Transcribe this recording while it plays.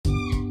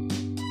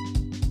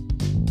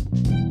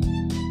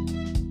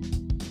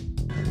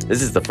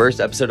This is the first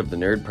episode of the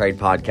Nerd Pride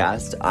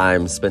podcast.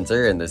 I'm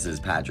Spencer, and this is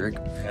Patrick.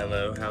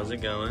 Hello, how's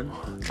it going?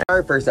 In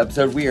our first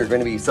episode, we are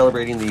going to be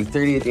celebrating the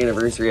 30th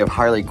anniversary of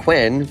Harley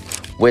Quinn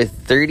with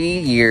 30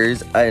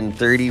 years and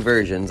 30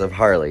 versions of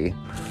Harley.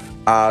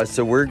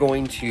 So we're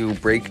going to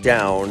break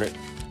down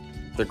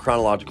the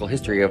chronological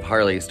history of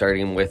Harley,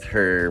 starting with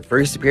her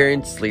first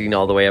appearance, leading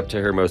all the way up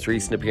to her most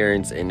recent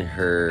appearance in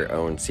her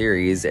own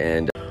series.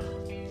 And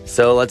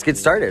so let's get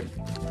started.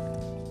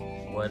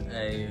 What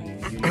a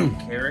unique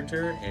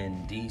character,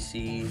 and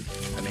DC,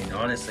 I mean,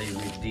 honestly,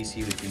 with DC,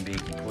 we can be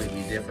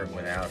completely different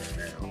without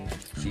her now.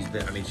 She's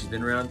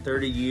been around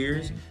 30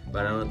 years,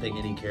 but I don't think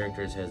any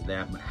characters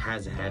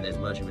has had as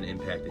much of an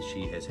impact as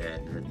she has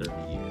had in her 30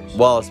 years.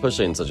 Well,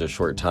 especially in such a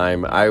short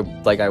time. I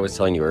was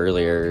telling you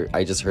earlier,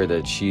 I just heard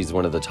that she's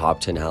one of the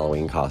top 10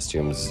 Halloween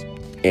costumes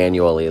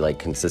annually,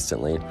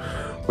 consistently,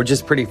 which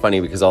is pretty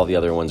funny because all the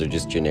other ones are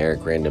just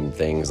generic random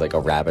things like a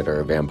rabbit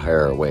or a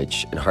vampire or a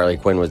witch, and Harley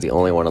Quinn was the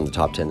only one on the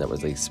top 10 that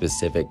was a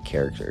specific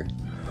character.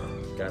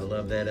 Gotta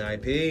love that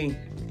IP.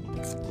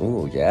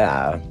 Ooh,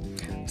 yeah.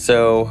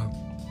 So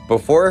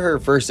before her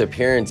first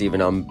appearance, even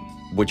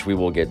which we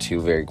will get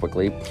to very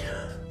quickly,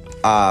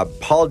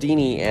 Paul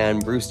Dini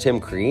and Bruce Timm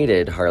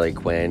created Harley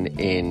Quinn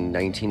in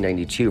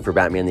 1992 for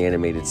Batman the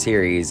Animated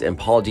Series, and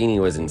Paul Dini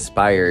was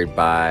inspired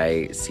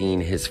by seeing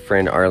his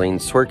friend Arlene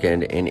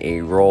Sorkin in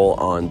a role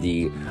on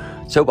the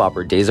soap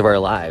opera Days of Our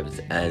Lives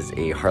as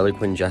a Harley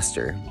Quinn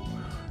jester.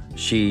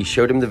 She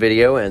showed him the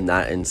video, and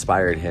that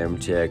inspired him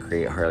to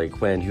create Harley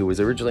Quinn, who was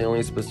originally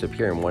only supposed to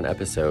appear in one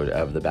episode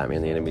of the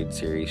Batman the Animated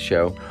Series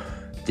show,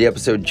 the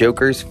episode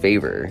Joker's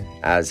Favor,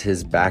 as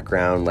his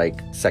background,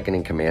 second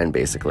in command,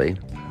 basically.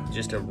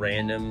 Just a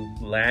random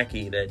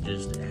lackey that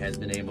just has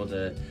been able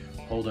to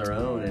hold her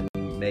own and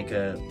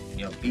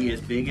be as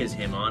big as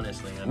him,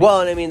 honestly.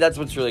 That's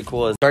what's really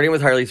cool is starting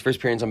with Harley's first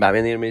appearance on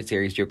Batman the Animated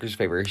Series, Joker's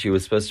Favor. She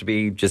was supposed to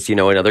be just,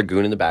 another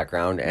goon in the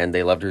background, and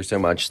they loved her so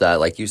much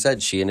that, like you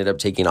said, she ended up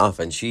taking off,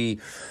 and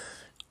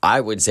I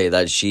would say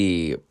that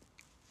she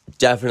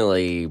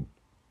definitely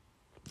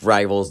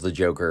rivals the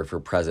Joker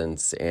for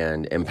presence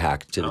and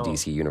impact to the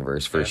DC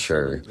universe, for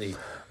absolutely. Sure.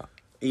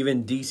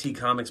 Even DC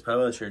Comics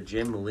publisher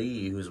Jim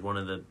Lee, who's one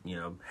of the,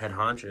 head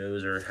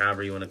honchos, or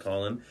however you want to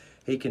call him,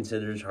 he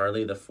considers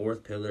Harley the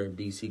fourth pillar of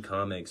DC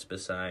Comics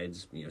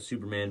besides,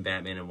 Superman,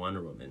 Batman, and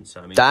Wonder Woman.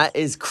 So, that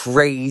is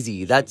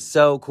crazy. That's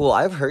so cool.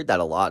 I've heard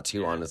that a lot,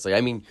 too, honestly.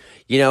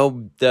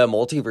 The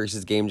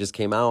Multiverses game just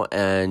came out,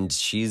 and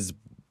she's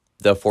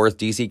the fourth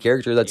DC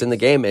character that's in the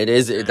game. It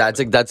is.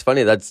 Exactly. That's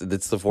funny. It's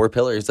the four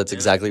pillars. That's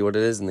exactly what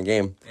it is in the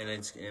game. And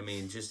it's,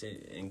 just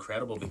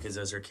incredible because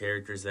those are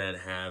characters that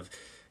have...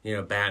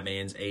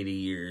 Batman's 80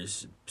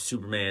 years,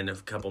 Superman a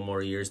couple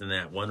more years than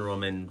that, Wonder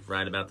Woman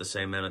right about the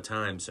same amount of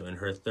time. So in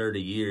her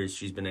 30 years,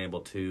 she's been able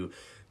to,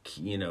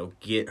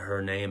 get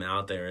her name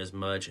out there as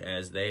much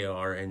as they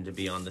are and to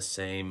be on the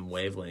same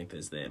wavelength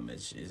as them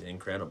is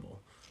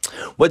incredible.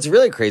 What's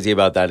really crazy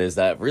about that is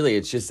that really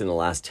it's just in the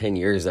last 10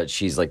 years that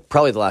she's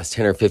probably the last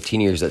 10 or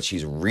 15 years that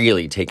she's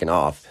really taken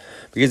off.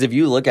 Because if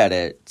you look at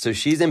it, so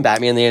she's in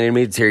Batman the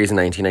Animated Series in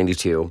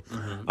 1992,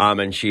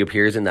 and she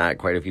appears in that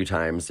quite a few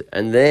times.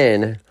 And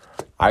then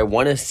I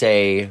want to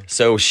say,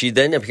 so she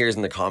then appears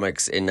in the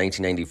comics in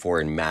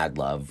 1994 in Mad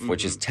Love,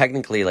 which is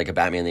technically a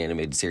Batman the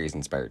Animated Series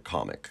inspired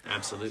comic.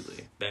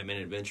 Absolutely.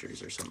 Batman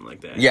Adventures or something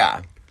like that.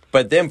 Yeah.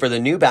 But then for the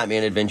new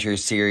Batman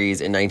Adventures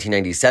series in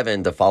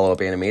 1997, the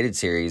follow-up animated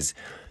series,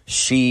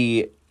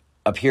 she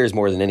appears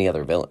more than any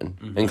other villain,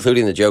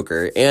 including the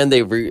Joker. And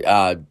they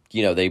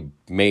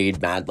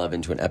made Mad Love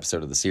into an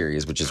episode of the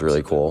series, which is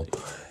really cool.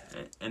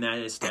 And that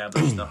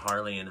established the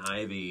Harley and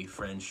Ivy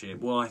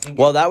friendship. Well, I think...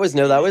 Well, that was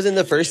in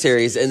the first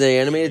series. In the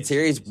animated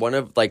series, one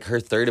of,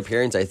 her third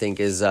appearance, I think,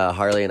 is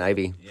Harley and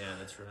Ivy. Yeah,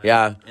 that's right.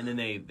 Yeah. And then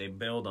they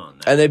build on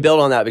that. And they build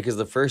on that because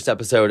the first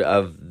episode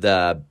of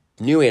the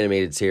new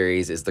animated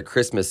series is the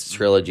Christmas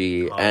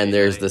trilogy, and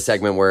there's the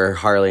segment where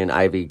Harley and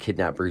Ivy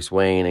kidnap Bruce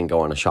Wayne and go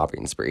on a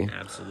shopping spree.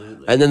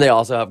 Absolutely. And then they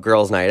also have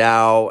Girls' Night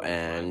Out,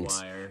 and...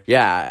 Wire.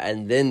 Yeah,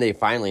 and then they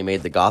finally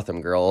made the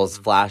Gotham Girls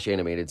Flash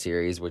animated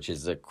series, which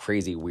is a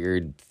crazy,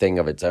 weird thing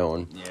of its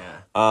own.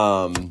 Yeah.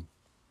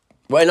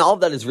 And all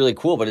of that is really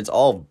cool, but it's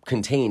all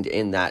contained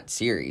in that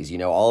series.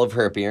 All of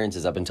her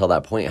appearances up until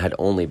that point had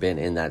only been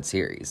in that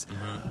series.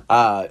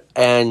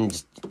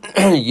 And,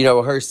 her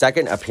first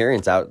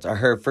appearance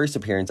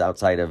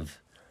outside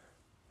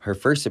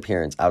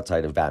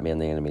of Batman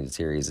the Animated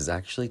Series is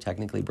actually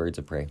technically Birds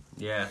of Prey.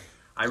 Yeah.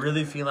 I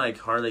really feel like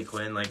Harley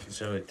Quinn,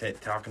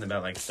 talking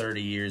about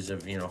 30 years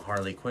of,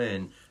 Harley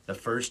Quinn, the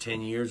first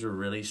 10 years were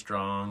really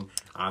strong.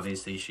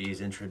 Obviously,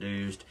 she's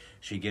introduced.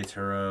 She gets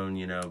her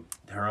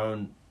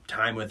own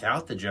time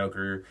without the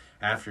Joker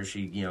after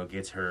she,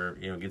 gets her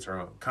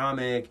own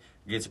comic,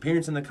 gets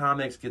appearance in the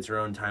comics, gets her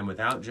own time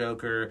without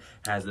Joker,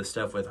 has the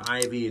stuff with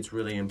Ivy. It's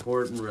really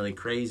important, really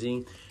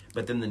crazy.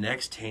 But then the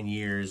next 10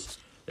 years...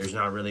 there's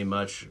not really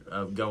much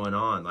going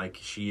on.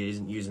 She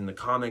isn't using the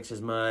comics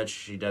as much.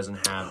 She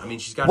doesn't have...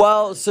 she's got...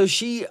 Well, so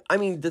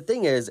the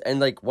thing is,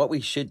 and, what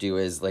we should do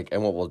is,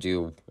 and what we'll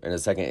do in a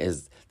second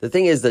is, the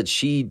thing is that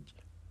she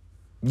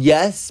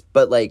Yes,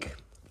 but, like,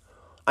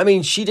 I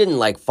mean, she didn't,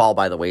 like, fall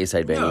by the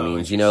wayside by any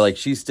means. You know, like,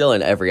 she's still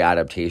in every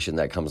adaptation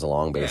that comes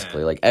along, basically.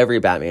 Yeah. Like, every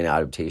Batman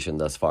adaptation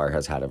thus far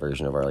has had a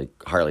version of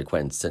Harley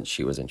Quinn since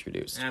she was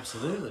introduced.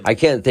 Absolutely. I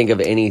can't think of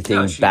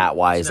anything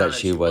Bat-wise that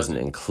she wasn't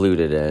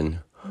included in.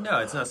 No,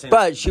 it's not saying.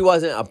 But she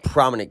wasn't a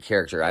prominent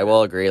character, I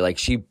will agree. Like,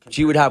 she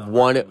would have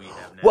one...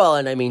 Well,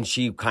 and I mean,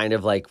 she kind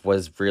of, like,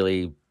 was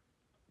really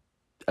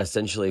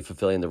essentially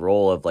fulfilling the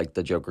role of, like,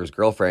 the Joker's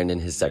girlfriend and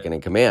his second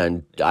in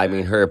command. Yeah. I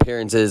mean, her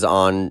appearances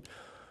on...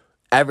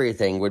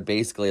 everything would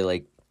basically,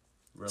 like,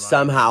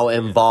 somehow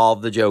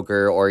involve the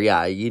Joker, or,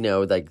 you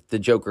know, like, the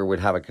Joker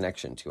would have a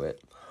connection to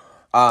it.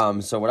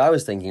 So what I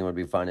was thinking would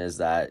be fun is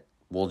that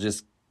we'll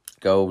just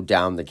go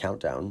down the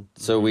countdown.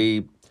 So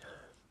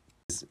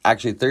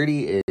actually,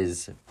 30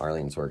 is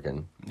Arlene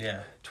Sorkin.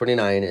 Yeah.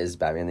 29 is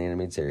Batman the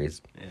Animated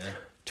Series. Yeah.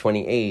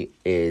 28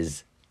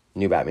 is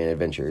New Batman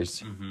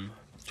Adventures.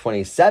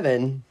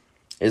 27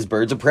 is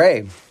Birds of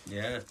Prey.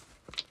 Yeah.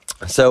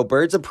 So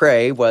Birds of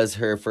Prey was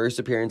her first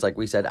appearance, like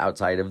we said,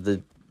 outside of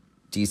the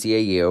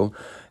DCAU.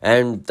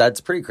 And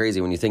that's pretty crazy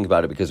when you think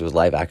about it because it was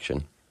live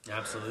action.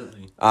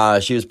 Absolutely.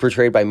 She was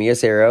portrayed by Mia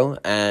Sarah,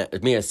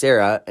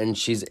 and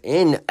she's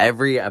in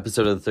every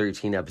episode of the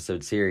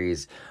 13-episode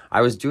series.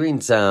 I was doing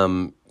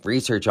some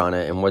research on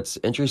it, and what's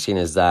interesting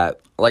is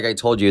that, like I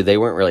told you, they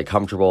weren't really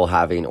comfortable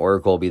having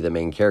Oracle be the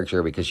main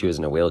character because she was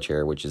in a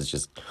wheelchair, which is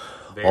just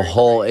a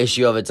whole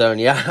issue of its own.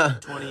 Yeah.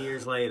 20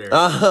 years later.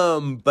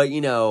 But,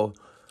 you know...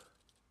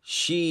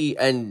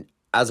 and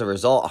as a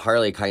result,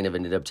 Harley kind of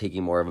ended up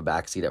taking more of a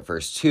backseat at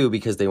first, too,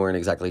 because they weren't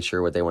exactly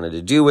sure what they wanted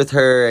to do with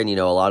her. And, you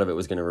know, a lot of it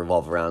was going to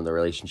revolve around the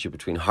relationship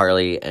between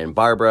Harley and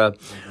Barbara.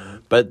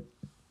 But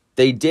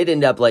they did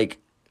end up, like,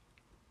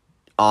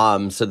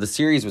 so the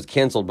series was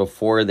canceled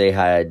before they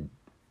had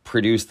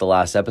produced the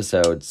last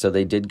episode. So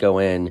they did go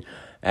in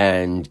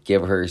and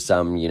give her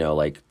some, you know,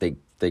 like, they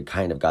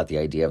kind of got the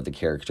idea of the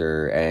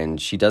character.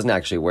 And she doesn't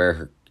actually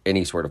wear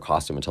any sort of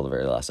costume until the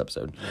very last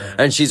episode. Yeah.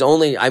 And she's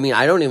only, I mean,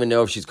 I don't even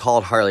know if she's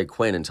called Harley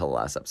Quinn until the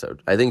last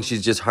episode. I think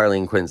she's just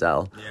Harley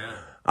Quinzel.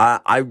 Yeah.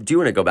 I do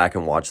want to go back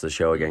and watch the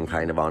show again,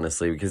 kind of,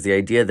 honestly, because the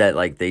idea that,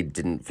 like, they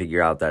didn't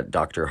figure out that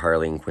Dr.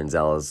 Harley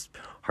Quinzel is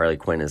Harley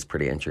Quinn is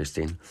pretty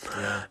interesting.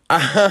 Yeah.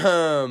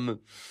 Wow.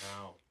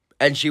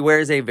 And she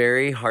wears a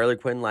very Harley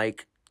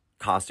Quinn-like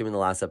costume in the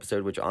last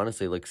episode, which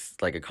honestly looks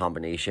like a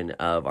combination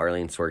of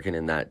Arlene Sorkin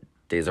in that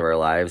Days of Our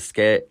Lives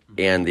skit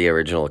and the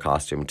original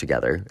costume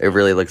together. It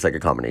really looks like a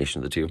combination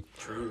of the two.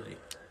 Truly.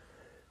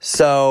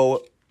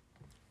 So,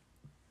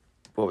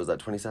 what was that,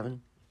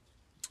 27?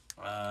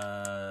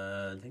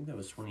 I think that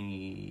was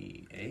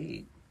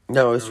 28.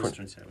 No, it was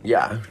 27.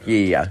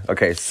 Yeah.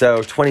 Okay,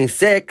 so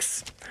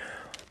 26,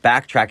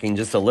 backtracking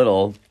just a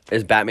little,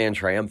 is Batman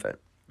Triumphant,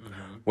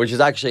 which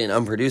is actually an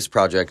unproduced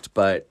project,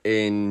 but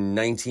in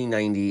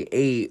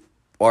 1998...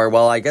 Or,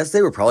 well, I guess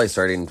they were probably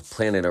starting to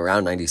plan it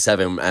around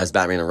 97 as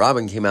Batman and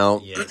Robin came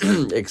out,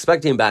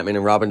 expecting Batman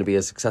and Robin to be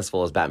as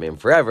successful as Batman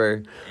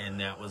Forever. And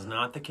that was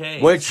not the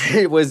case. Which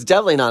was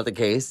definitely not the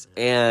case.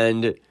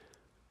 And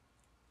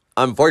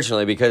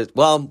unfortunately, because,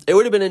 well, it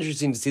would have been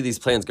interesting to see these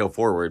plans go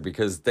forward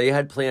because they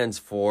had plans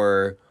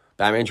for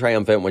Batman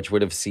Triumphant, which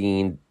would have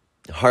seen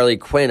Harley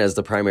Quinn as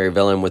the primary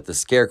villain with the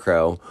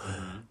Scarecrow.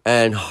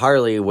 And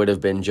Harley would have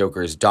been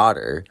Joker's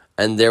daughter.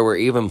 And there were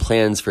even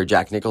plans for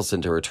Jack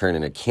Nicholson to return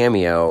in a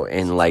cameo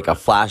in, like, a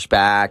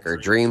flashback or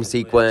dream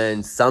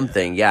sequence,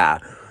 something, yeah.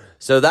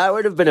 So that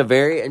would have been a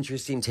very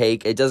interesting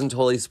take. It doesn't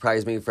totally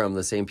surprise me from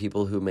the same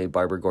people who made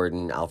Barbara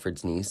Gordon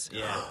Alfred's niece.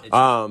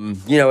 Yeah.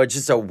 You know, it's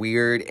just a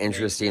weird,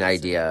 interesting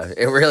idea.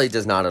 It really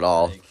does not at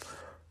all. You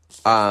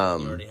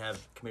already have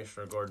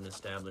Commissioner Gordon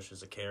established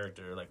as a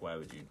character. Like, why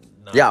would you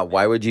not? Yeah,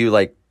 why would you,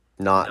 like,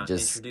 not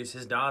just introduce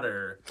his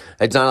daughter?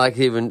 It's not like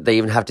they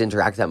even have to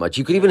interact that much.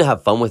 You could even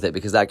have fun with it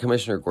because that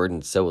Commissioner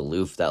Gordon's so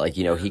aloof that, like,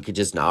 you know, he could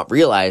just not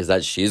realize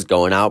that she's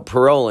going out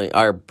paroling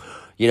or,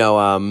 you know,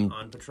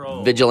 on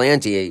patrol,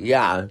 vigilante.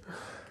 Yeah,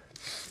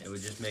 it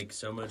would just make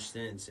so much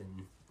sense,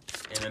 and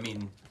I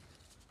mean,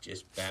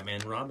 just Batman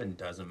and Robin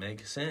doesn't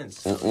make sense.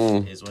 So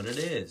it is what it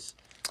is.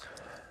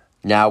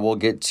 Now we'll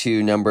get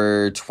to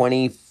number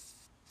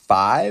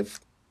 25.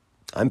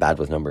 I'm bad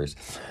with numbers.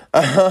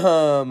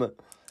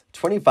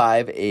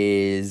 25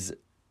 is...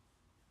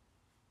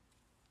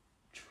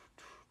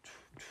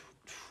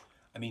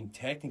 I mean,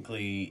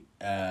 technically,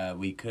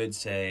 we could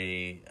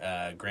say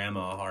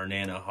Grandma or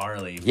Nana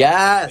Harley.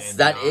 Yes,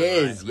 that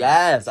is.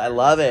 Yes, I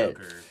love it.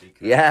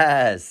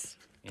 Yes.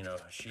 You know,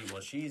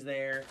 she's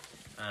there.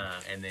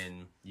 And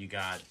then you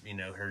got, you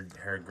know,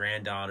 her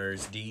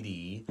granddaughter's Dee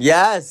Dee.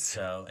 Yes.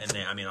 So, and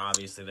then, I mean,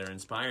 obviously they're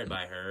inspired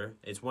by her.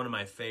 It's one of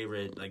my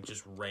favorite, like,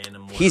 just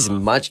random ones. He's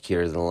much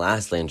cuter than the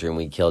last Lantern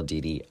we killed,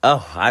 Dee Dee.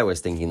 Oh, I was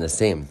thinking the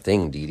same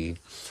thing, Dee Dee.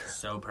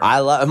 So perfect. I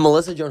love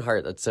Melissa Joan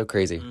Hart. That's so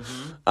crazy.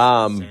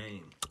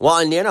 Same. Well,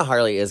 and Nana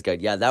Harley is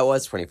good. Yeah, that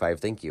was 25.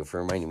 Thank you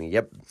for reminding me.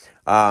 Yep.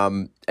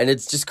 And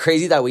it's just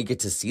crazy that we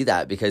get to see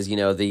that because, you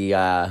know,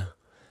 the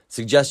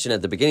suggestion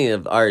at the beginning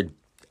of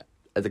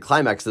at the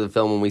climax of the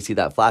film when we see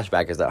that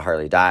flashback is that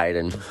Harley died.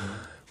 And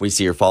we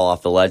see her fall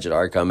off the ledge at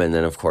Arkham, and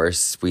then, of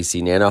course, we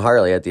see Nana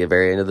Harley at the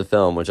very end of the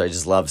film, which I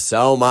just love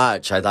so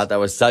much. I thought that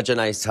was such a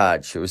nice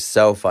touch. It was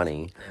so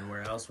funny. And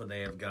where else would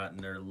they have gotten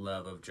their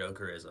love of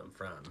Jokerism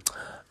from?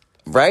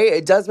 Right?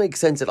 It does make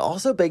sense. It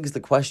also begs the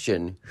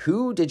question,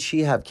 who did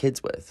she have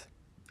kids with?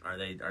 Are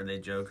they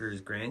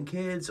Joker's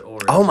grandkids? Or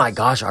Oh my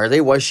gosh, are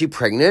they? Was she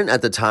pregnant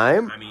at the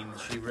time? I mean,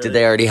 she really... Did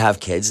they already have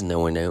kids and no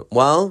one knew?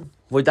 Well,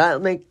 would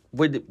that make...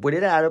 Would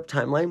it add up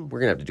timeline? We're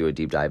going to have to do a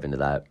deep dive into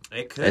that.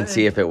 It could. And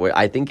see if it would...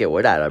 I think it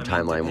would add up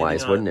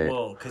timeline-wise, wouldn't it?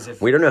 Well, because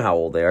if... We don't know how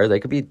old they are. They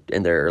could be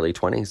in their early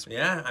 20s.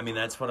 Yeah, I mean,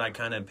 that's what I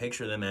kind of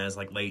picture them as,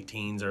 like, late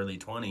teens, early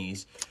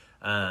 20s.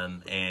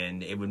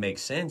 And it would make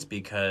sense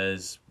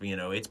because, you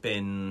know, it's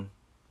been...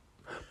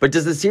 But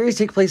does the series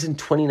take place in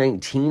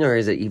 2019, or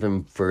is it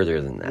even further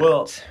than that?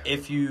 Well,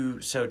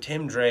 so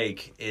Tim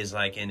Drake is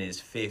like in his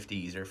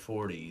 50s or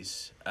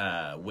 40s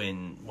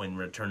when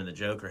Return of the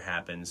Joker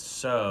happens.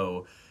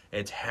 So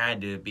it's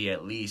had to be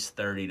at least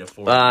 30 to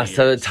 40 years.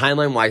 So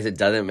timeline wise, it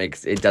doesn't make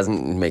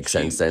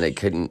sense. Then it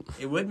couldn't.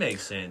 It would make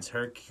sense.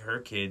 Her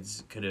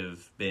kids could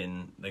have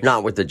been like,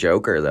 not with the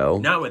Joker though.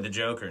 Not with the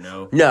Joker,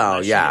 no. No,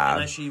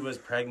 Unless she was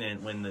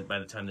pregnant by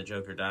the time the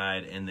Joker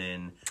died, and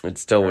then it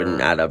still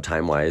wouldn't add up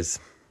time wise.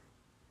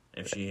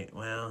 If she,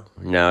 well...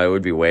 No, it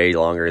would be way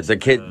longer. The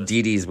kid,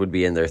 Dee Dee's would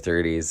be in their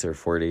 30s or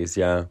 40s,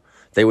 yeah.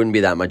 They wouldn't be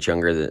that much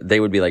younger.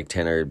 They would be like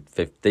 10 or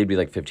 15, they'd be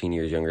like 15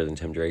 years younger than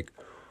Tim Drake.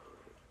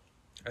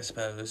 I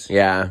suppose.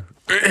 Yeah.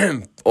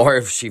 Or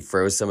if she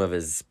froze some of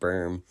his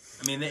sperm.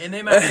 I mean, and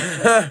they might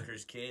be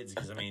Joker's kids,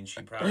 because, I mean,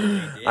 she probably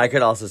did. I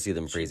could also see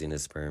them freezing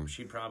his sperm.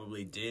 She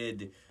probably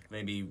did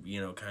maybe, you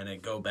know, kind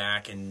of go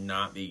back and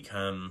not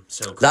become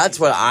so crazy. That's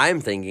what I'm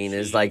thinking,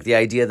 is like the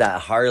idea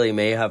that Harley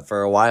may have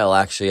for a while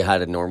actually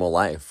had a normal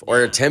life,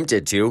 or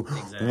attempted to,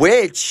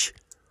 which,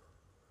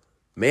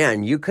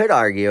 man, you could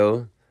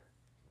argue,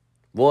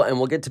 well, and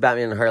we'll get to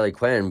Batman and Harley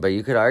Quinn, but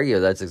you could argue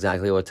that's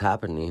exactly what's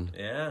happening.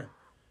 Yeah.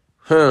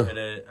 Huh.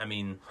 I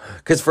mean...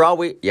 Because for all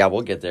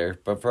we'll get there,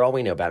 but for all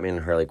we know, Batman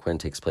and Harley Quinn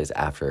takes place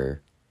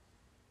after...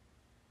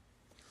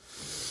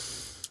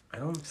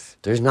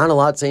 There's not a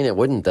lot saying it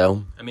wouldn't,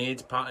 though. I mean,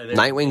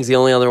 Nightwing's the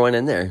only other one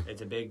in there.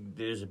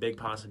 There's a big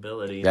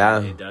possibility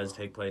that it does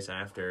take place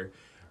after,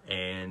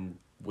 and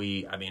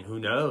who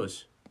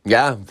knows?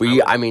 Yeah,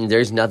 I mean,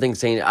 there's nothing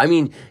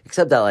saying,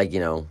 except that, like, you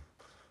know,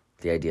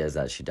 the idea is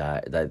that she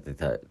died, that they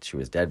thought she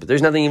was dead, but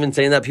there's nothing even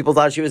saying that people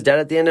thought she was dead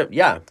at the end of,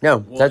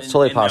 that's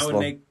totally possible. That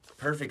would make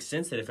perfect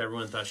sense that if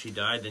everyone thought she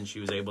died, then she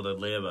was able to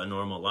live a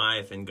normal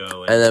life and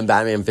go. And then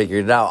Batman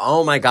figured it out.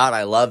 Oh my God,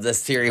 I love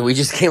this theory we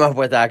just came up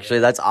with, actually.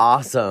 That's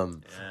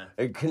awesome.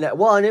 Yeah.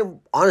 And it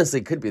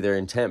honestly could be their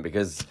intent,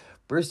 because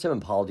Bruce Timm and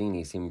Paul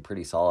Dini seem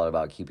pretty solid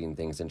about keeping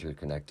things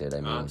interconnected.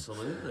 I mean,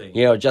 absolutely.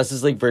 You know,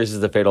 Justice League versus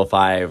the Fatal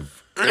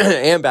Five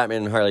and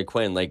Batman and Harley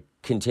Quinn, like,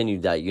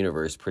 continued that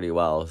universe pretty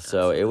well.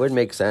 So it would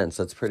make sense.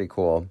 That's pretty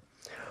cool.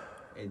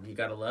 And you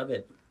gotta love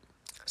it.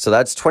 So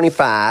that's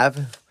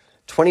 25.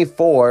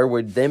 24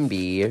 would then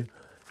be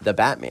The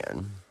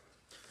Batman,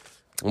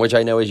 which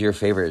I know is your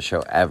favorite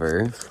show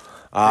ever.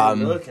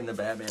 Look in The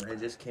Batman, I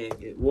just can't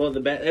get... Well,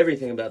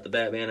 everything about The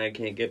Batman I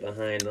can't get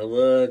behind. The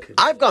look...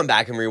 I've gone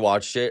back and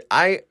rewatched it.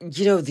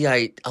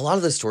 A lot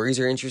of the stories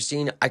are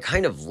interesting. I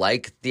kind of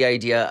like the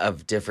idea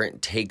of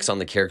different takes on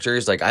the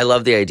characters. Like, I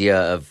love the idea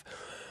of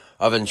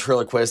a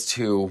ventriloquist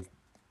who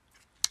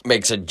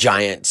makes a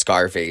giant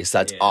scar face.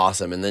 That's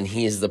awesome. And then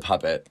he's the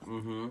puppet.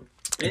 Mm-hmm.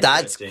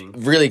 That's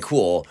really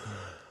cool.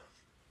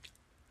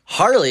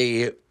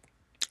 Harley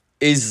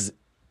is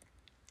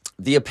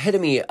the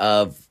epitome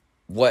of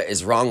what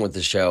is wrong with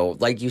the show.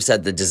 Like you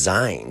said, the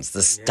designs,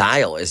 the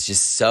style is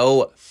just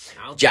so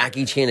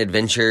Jackie Chan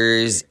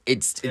Adventures.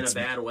 It's in a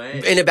bad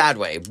way. In a bad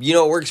way. You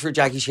know, it works for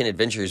Jackie Chan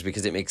Adventures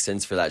because it makes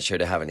sense for that show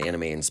to have an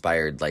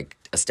anime-inspired, like,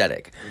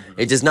 aesthetic. Mm-hmm.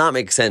 It does not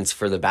make sense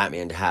for the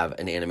Batman to have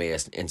an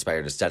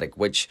anime-inspired aesthetic,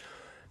 which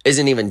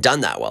isn't even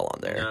done that well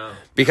on there. No,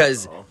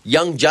 because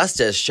Young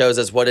Justice shows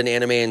us what an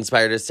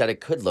anime-inspired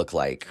aesthetic could look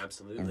like.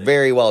 Absolutely.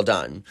 Very well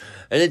done.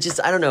 And it just,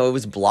 I don't know, it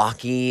was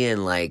blocky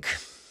and, like...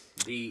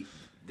 The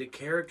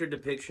character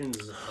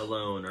depictions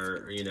alone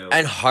are, you know...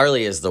 And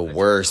Harley is the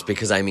worst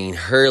because, I mean,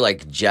 her,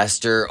 like,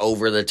 jester,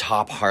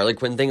 over-the-top Harley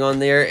Quinn thing on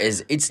there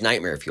it's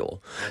nightmare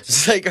fuel.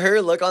 It's like,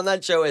 her look on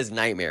that show is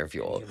nightmare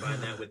fuel.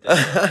 Combine that with the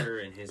Joker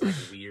and his, like,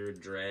 weird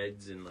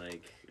dreads and,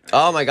 like...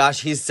 Oh, my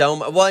gosh, he's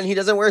so... Well, and he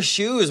doesn't wear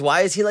shoes.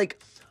 Why is he,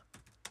 like...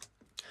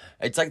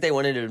 It's like they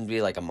wanted him to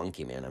be, like, a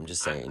monkey man. I'm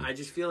just saying. I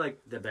just feel like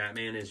the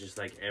Batman is just,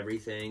 like,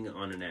 everything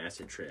on an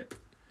acid trip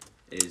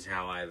is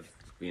how I've...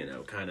 you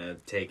know, kind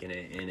of taking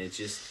it, and it's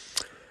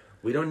just,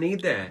 we don't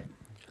need that.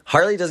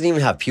 Harley doesn't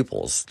even have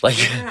pupils. Like,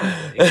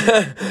 exactly.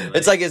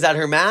 It's like, is that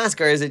her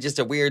mask, or is it just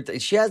a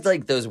weird... She has,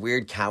 like, those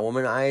weird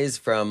Catwoman eyes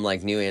from,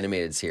 like, new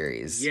animated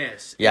series.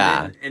 Yes.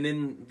 Yeah. And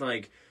then,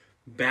 like,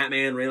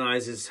 Batman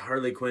realizes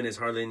Harley Quinn is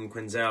Harley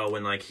Quinzel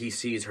when, like, he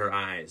sees her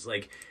eyes.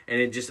 Like, and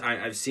it just,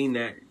 I've seen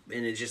that,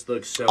 and it just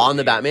looks so... On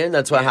the Batman?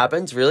 That's what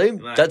happens? Really?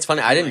 Like, that's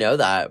funny. I didn't know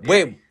that. Yeah.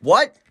 Wait,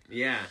 what?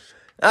 Yeah.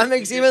 That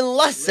makes even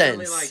less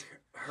sense. Like,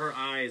 her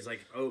eyes eyes,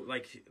 like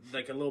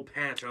a little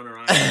patch on her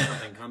eye or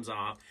something comes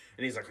off,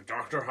 and he's like,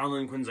 Dr.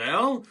 Harlan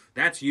Quinzel,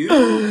 that's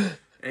you.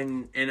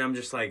 And I'm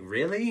just like,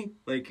 really?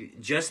 Like,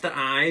 just the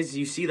eyes?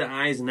 You see the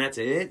eyes and that's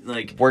it?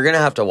 Like, we're gonna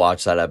have to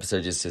watch that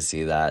episode just to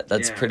see that.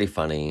 That's pretty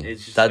funny.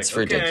 That's like,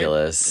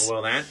 ridiculous. Okay.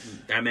 Well,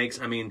 that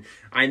makes. I mean,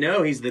 I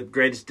know he's the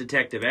greatest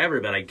detective ever,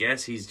 but I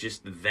guess he's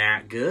just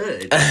that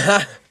good.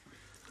 I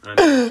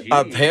mean,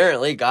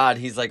 apparently, God,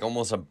 he's like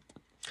almost a.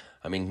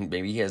 I mean,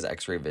 maybe he has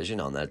X-ray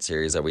vision on that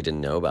series that we didn't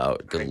know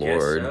about. Good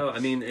Lord. Guess so. I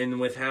mean, and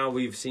with how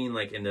we've seen,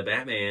 like, in the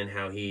Batman,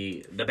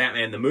 the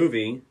Batman the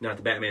movie, not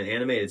the Batman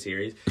animated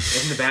series,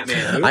 in the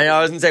Batman movie. I know,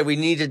 I was going to say, we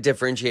need to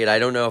differentiate. I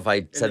don't know if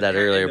I said that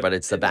earlier, but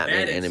it's the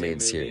Batman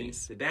animated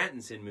series. The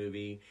Battinson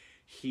movie,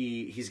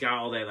 he's got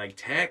all that, like,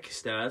 tech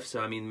stuff,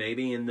 so, I mean,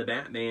 maybe in the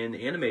Batman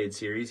animated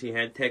series, he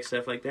had tech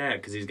stuff like that,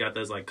 because he's got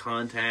those, like,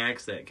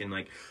 contacts that can,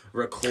 like,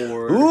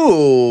 record.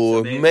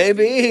 Ooh, so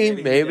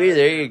maybe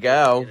there you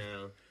go. You know?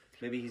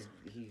 Maybe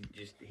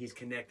he's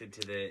connected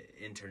to the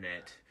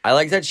internet. I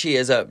like that she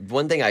is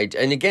one thing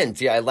and again,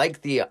 see, I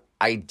like the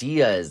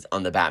ideas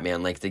on the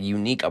Batman, like the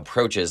unique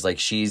approaches. Like,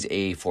 she's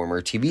a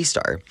former TV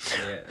star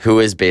who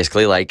is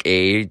basically like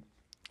a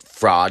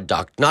fraud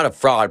not a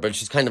fraud, but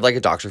she's kind of like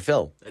a Dr.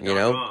 Phil, a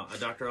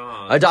Dr.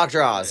 Oz. A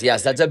Dr. Oz,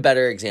 yes, that's a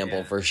better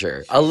example for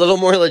sure. A little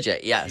more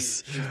legit,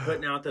 yes. She's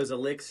putting out those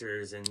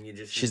elixirs, and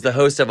she's the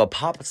host of a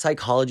pop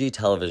psychology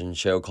television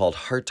show called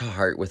Heart to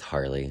Heart with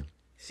Harley.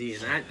 See,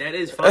 and that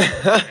is fun.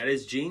 That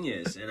is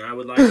genius, and I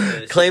would like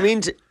to...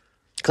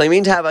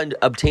 Claiming to have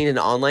obtained an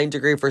online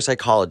degree for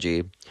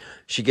psychology,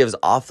 she gives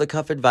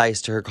off-the-cuff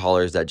advice to her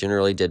callers that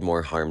generally did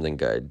more harm than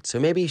good. So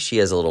maybe she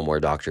is a little more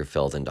Dr.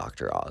 Phil than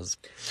Dr. Oz.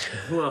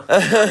 Well,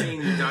 I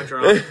mean,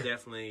 Dr. Oz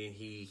definitely,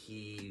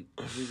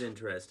 he's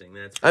interesting.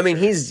 That's I mean,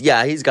 he's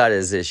got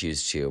his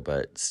issues too,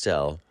 but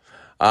still.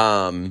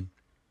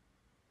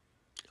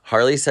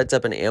 Harley sets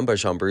up an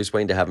ambush on Bruce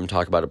Wayne to have him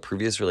talk about a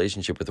previous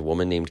relationship with a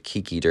woman named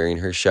Kiki during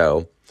her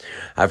show,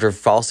 after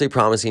falsely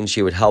promising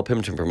she would help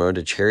him to promote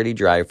a charity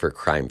drive for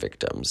crime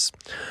victims.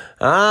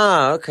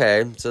 Ah,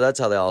 okay. So that's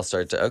how they all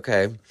start to,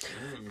 okay.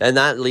 And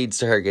that leads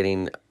to her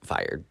getting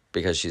fired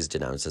because she's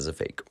denounced as a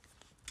fake.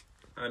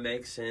 That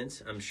makes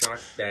sense. I'm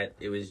shocked that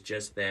it was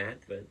just that,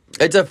 but...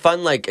 It's a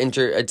fun, way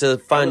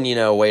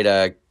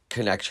to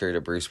connect her to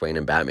Bruce Wayne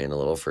and Batman a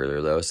little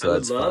further, though, so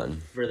that's fun. I would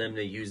love for them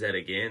to use that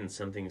again,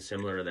 something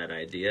similar to that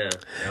idea.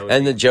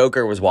 And the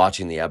Joker was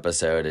watching the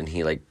episode, and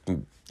he,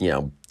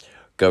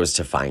 goes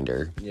to find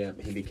her. Yeah,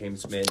 he became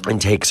smitten. And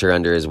takes her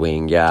under his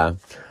wing, yeah.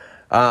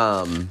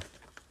 And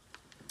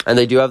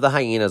they do have the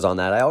hyenas on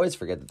that. I always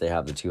forget that they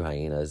have the two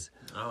hyenas.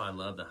 Oh, I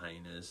love the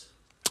hyenas.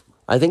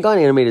 I think on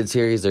animated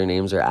series, their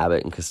names are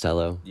Abbott and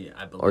Costello. Yeah,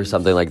 I believe. Or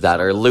something like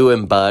that. Or Lou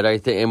and Bud, I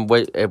think,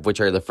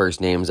 which are the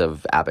first names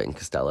of Abbott and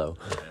Costello.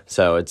 Okay.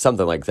 So it's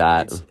something like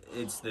that.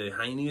 It's the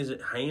hyenas.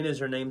 Hyenas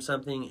are named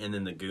something, and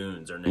then the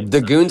goons are named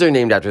The goons are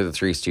named after the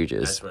Three Stooges.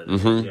 That's what it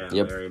is. Yeah,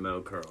 yep. Larry,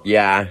 Moe, Curl.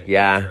 Yeah, right.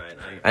 yeah. Right.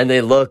 And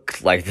they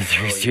look like the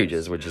Three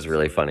Stooges, which is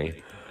really funny.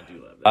 I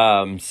do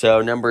love that.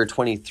 So number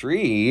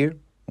 23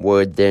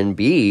 would then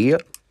be...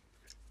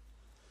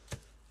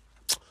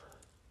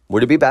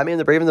 Would it be Batman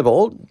the Brave and the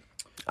Bold?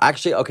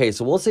 Actually, okay,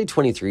 so we'll say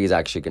 23 is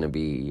actually going to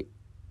be...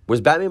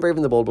 Was Batman Brave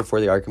and the Bold before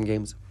the Arkham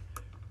games?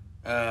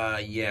 Yeah.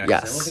 Yes. I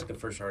don't think the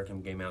first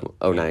Arkham came out.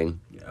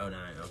 09. Yeah, 09,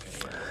 okay.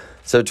 Yeah.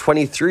 So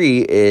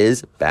 23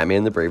 is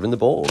Batman the Brave and the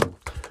Bold.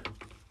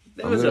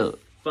 That was a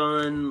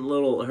fun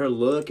little... Her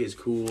look is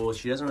cool.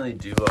 She doesn't really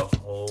do a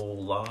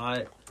whole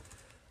lot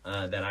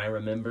that I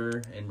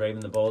remember in Brave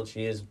and the Bold.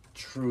 She is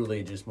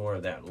truly just more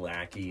of that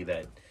lackey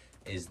that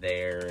is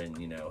there and,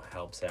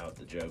 helps out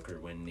the Joker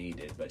when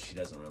needed, but she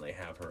doesn't really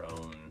have her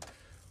own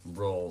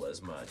role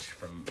as much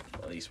from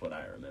at least what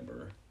I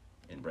remember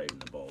in Brave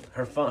and the Bold.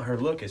 Her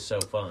look is so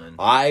fun.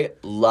 I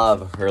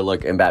love her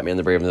look in Batman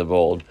the Brave and the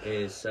Bold. It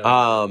is so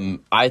fun.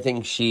 I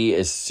think she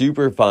is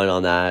super fun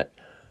on that.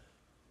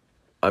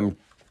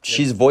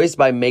 She's voiced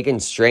by Megan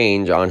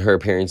Strange on her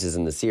appearances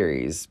in the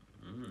series.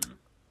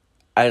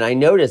 And I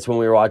noticed when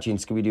we were watching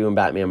Scooby-Doo and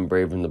Batman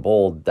Brave and the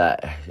Bold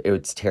that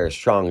it's Tara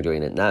Strong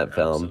doing it in that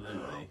film.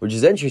 Which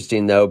is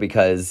interesting, though,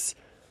 because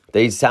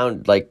they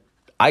sound like...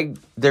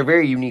 They're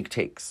very unique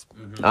takes.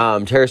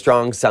 Mm-hmm. Tara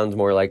Strong sounds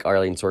more like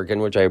Arlene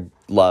Sorkin, which I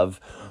love.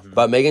 Mm-hmm.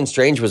 But Megan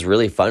Strange was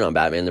really fun on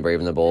Batman the Brave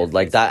and the Bold.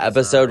 Like, that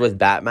episode with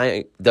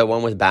Batmite, the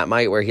one with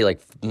Batmite, where he,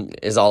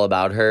 is all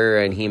about her,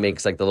 and he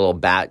makes, the little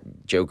bat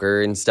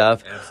Joker and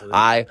stuff. Absolutely.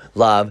 I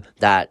love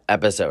that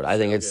episode. I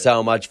think it's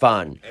so much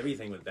fun.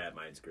 Everything with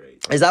Batmite's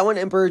great. Is that one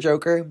Emperor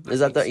Joker?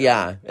 Is that the... So.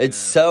 Yeah, it's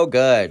so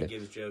good. He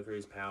gives Joker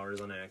his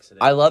powers on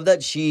accident. I love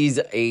that she's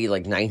a,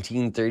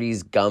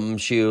 1930s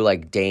gumshoe,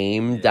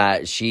 dame,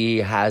 that she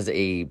has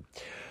a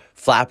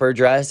flapper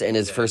dress and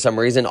is, for some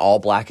reason, all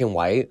black and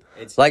white.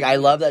 I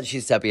love that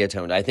she's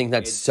sepia-toned. I think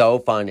that's so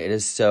fun. It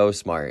is so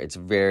smart. It's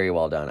very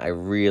well done. I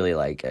really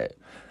like it.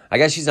 I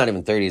guess she's not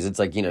even 30s.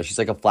 It's she's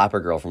like a flapper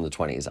girl from the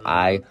 20s. Mm-hmm.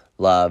 I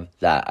love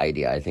that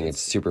idea. I think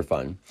it's super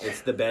fun.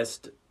 It's the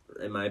best,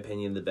 in my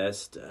opinion, the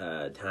best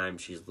time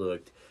she's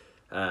looked.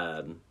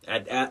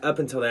 Up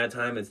until that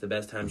time, it's the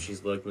best time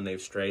she's looked when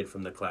they've strayed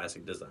from the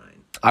classic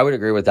design. I would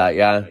agree with that,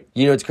 yeah.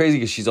 You know, it's crazy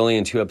because she's only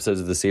in 2 episodes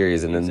of the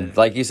series, and then, Exactly.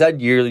 like you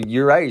said,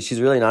 you're right,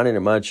 she's really not in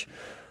it much.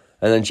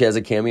 And then she has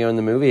a cameo in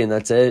the movie, and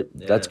that's it.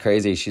 Yeah. That's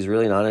crazy. She's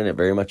really not in it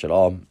very much at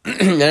all.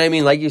 And I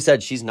mean, like you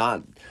said, she's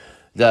not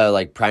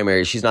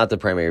she's not the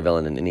primary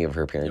villain in any of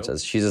her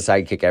appearances. Nope. She's a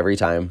sidekick every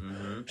time.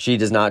 Mm-hmm. She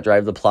does not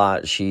drive the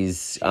plot.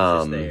 She's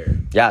just there.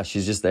 Yeah,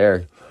 she's just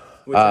there.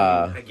 Which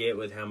I get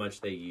with how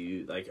much they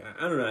use. Like,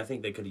 I don't know. I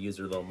think they could have used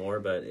her a little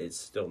more, but it's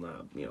still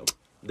not,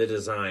 the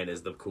design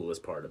is the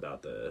coolest part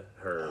about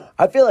her.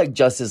 I feel like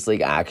Justice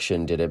League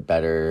Action did it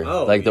better.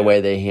 Oh, like the way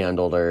they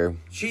handled her.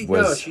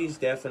 She's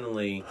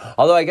definitely.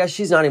 Although I guess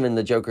she's not even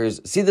the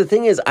Joker's. See, the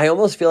thing is, I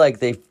almost feel like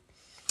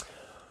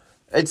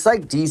it's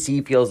like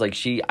DC feels like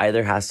she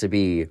either has to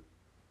be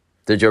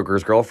the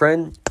Joker's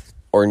girlfriend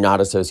or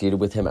not associated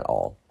with him at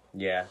all.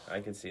 Yeah, I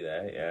can see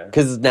that, yeah.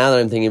 Because now that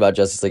I'm thinking about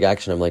Justice League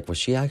Action, I'm like, was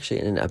she actually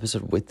in an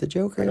episode with the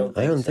Joker? I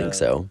don't think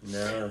so.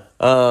 No.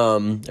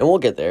 And we'll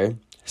get there.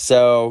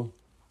 So,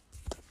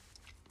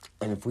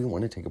 and if we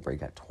want to take a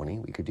break at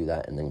 20, we could do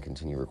that and then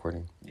continue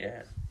recording.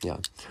 Yeah. Yeah.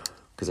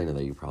 Because I know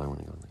that you probably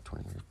want to go in like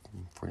 20 or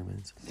 40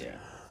 minutes. Yeah.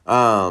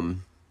 Do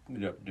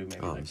maybe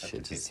like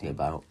shit to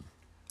snip out.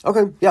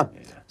 Okay, yeah.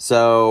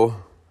 So,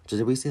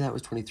 did we say that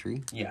was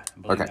 23? Yeah, I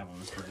believe that one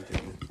was 23.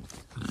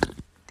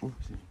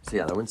 So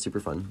yeah, that one's super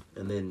fun.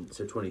 And then,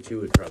 so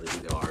 22 would probably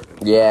be the Arkham.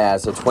 Yeah,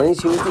 so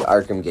 22 is the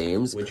Arkham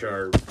games. Which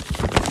are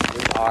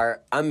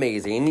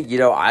amazing. You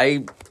know,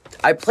 I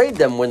played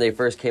them when they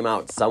first came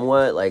out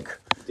somewhat, like,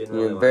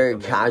 very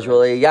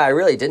casually. Yeah, I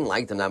really didn't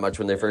like them that much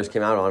when they first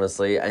came out,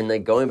 honestly. And,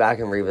 like, going back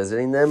and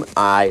revisiting them,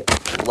 I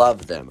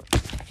love them.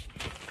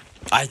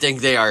 I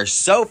think they are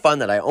so fun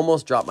that I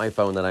almost dropped my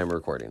phone that I'm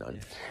recording on.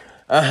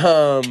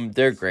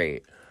 They're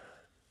great.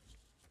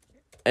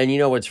 And you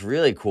know what's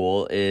really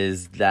cool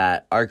is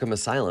that Arkham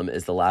Asylum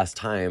is the last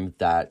time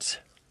that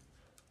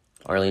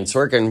Arlene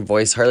Sorkin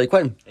voiced Harley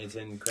Quinn. It's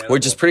incredible.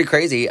 Which is pretty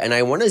crazy. And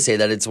I want to say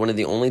that it's one of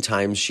the only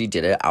times she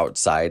did it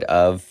outside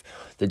of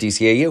the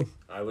DCAU.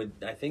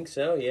 I think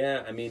so,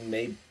 yeah. I mean,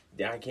 maybe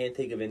I can't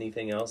think of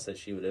anything else that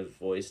she would have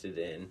voiced it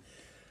in.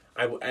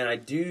 I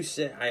do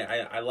say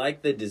I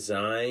like the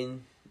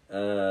design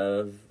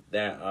of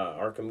that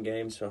Arkham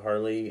games for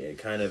Harley. It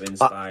kind of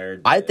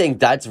inspired. I think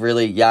that's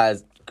really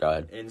go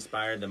ahead.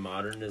 Inspired the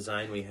modern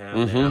design we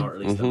have now, or at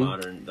least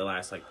the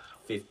last like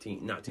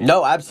 15, not 10.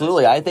 No,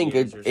 absolutely. I think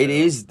it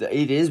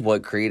is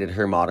what created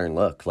her modern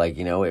look. Like,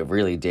 you know, it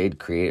really did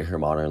create her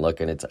modern look,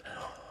 and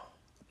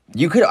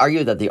you could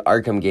argue that the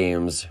Arkham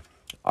games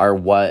are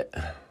what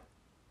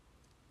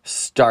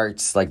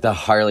starts like the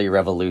Harley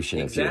revolution,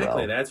 exactly. If you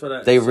will. That's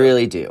what they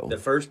really do. The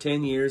first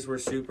 10 years were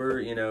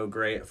super,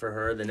 great for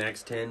her. The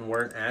next 10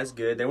 weren't as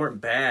good. They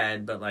weren't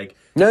bad, but like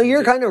no,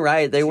 you're kind of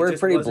right. They were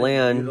pretty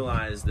bland.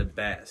 Utilized the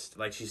best.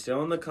 Like she's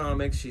still in the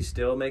comics. She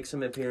still makes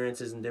some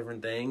appearances and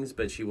different things,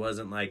 but she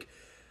wasn't like.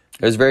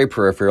 It was very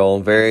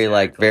peripheral, very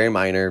like very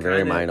minor,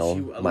 very minor. A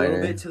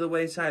little bit to the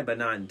wayside, but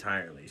not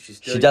entirely. She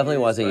definitely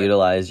wasn't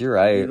utilized. You're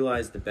right.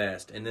 Utilized the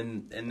best, and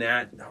then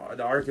the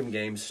Arkham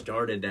games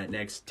started that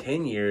next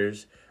 10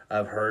 years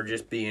of her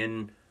just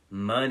being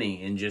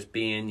money and just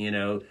being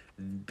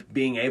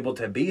being able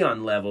to be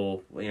on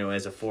level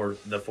as the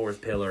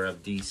fourth pillar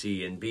of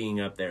DC and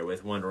being up there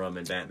with Wonder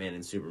Woman, Batman,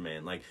 and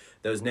Superman. Like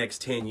those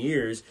next 10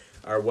 years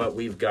are what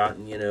we've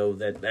gotten.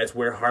 That's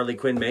where Harley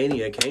Quinn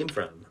mania came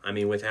from. I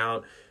mean,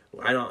 without the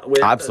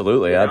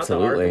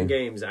Arkham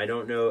games, I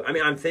don't know. I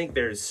mean, I think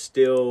there's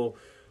still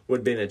would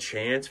have been a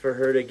chance for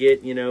her to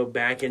get,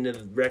 back into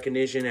the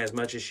recognition as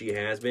much as she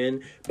has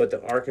been. But the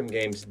Arkham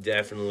games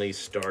definitely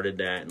started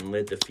that and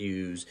lit the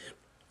fuse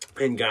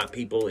and got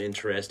people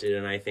interested.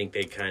 And I think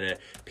they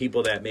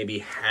people that maybe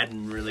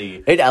hadn't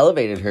really. It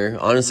elevated her.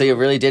 Honestly, it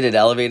really did. It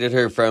elevated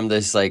her from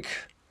this, like,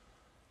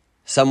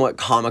 somewhat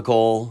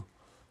comical,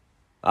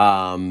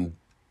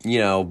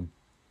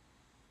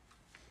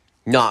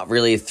 not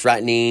really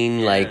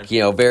threatening,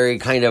 very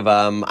kind of,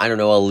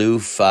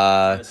 aloof,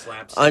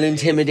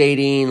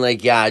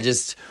 unintimidating,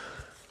 just,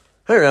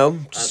 I don't know.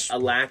 A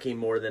lacking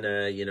more than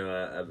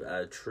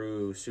a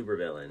true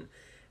supervillain.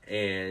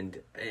 And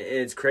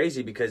it's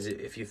crazy because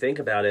if you think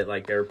about it,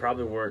 like, there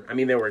probably weren't,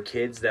 there were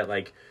kids that,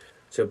 like,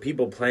 so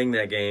people playing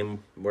that game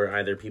were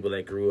either people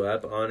that grew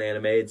up on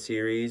animated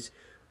series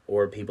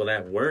or people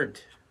that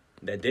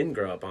didn't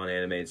grow up on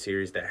animated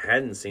series, that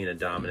hadn't seen a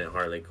dominant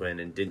Harley Quinn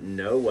and didn't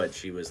know what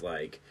she was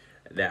like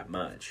that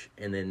much.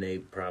 And then they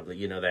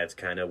probably, that's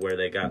kind of where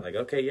they got like,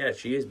 okay, yeah,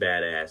 she is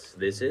badass.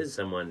 This is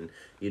someone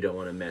you don't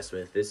want to mess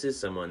with. This is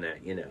someone that,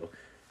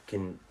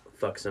 can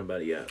fuck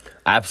somebody up.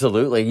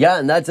 Absolutely. Yeah,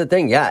 and that's the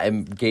thing. Yeah,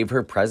 it gave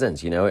her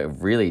presence, it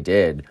really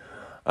did.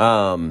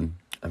 I'm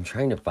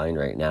trying to find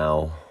right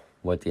now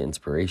what the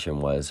inspiration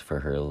was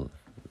for her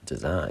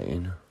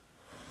design.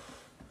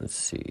 Let's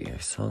see. I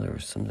saw there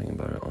was something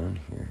about it on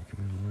here. Give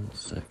me 1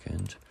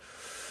 second.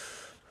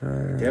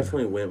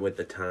 Definitely went with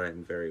the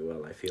time very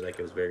well. I feel like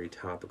it was very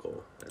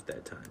topical at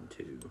that time,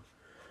 too,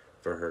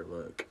 for her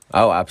look.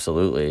 Oh,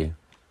 absolutely.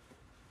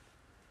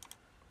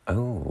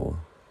 Oh.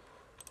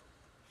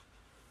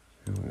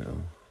 Here we go.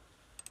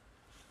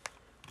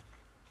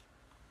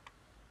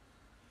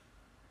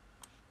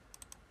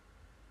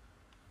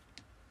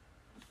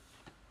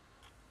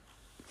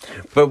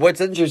 But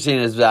what's interesting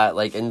is that,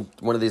 like, in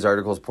one of these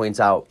articles points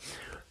out,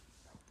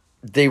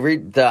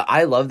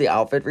 I love the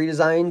outfit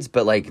redesigns,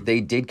 but, like, they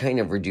did kind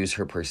of reduce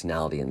her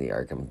personality in the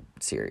Arkham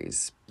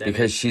series.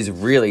 Because she's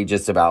really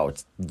just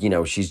about,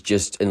 she's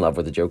just in love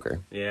with the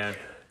Joker. Yeah.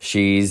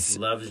 She's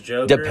loves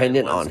Joker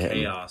dependent and loves on him.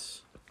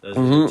 Chaos.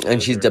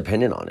 And she's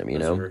dependent on him,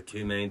 Those are her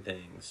two main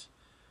things.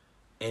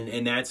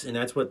 And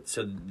that's what,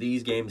 so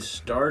these games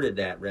started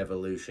that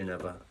revolution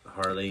of a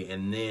Harley,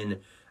 and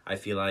then I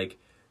feel like,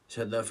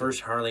 so the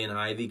first Harley and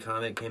Ivy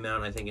comic came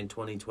out, I think, in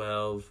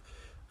 2012,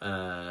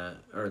 or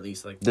at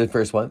least, like... The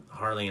first what?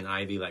 Harley and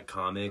Ivy, like,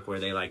 comic, where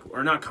they, like...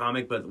 Or not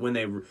comic, but when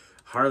they...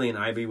 Harley and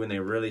Ivy, when they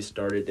really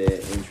started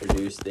to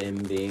introduce them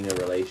being a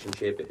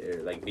relationship,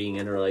 or, like, being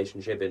in a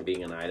relationship and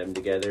being an item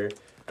together,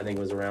 I think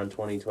it was around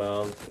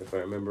 2012, if I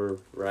remember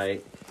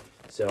right.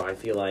 So I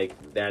feel like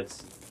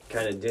that's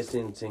kind of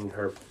distancing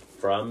her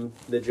from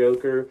the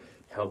Joker,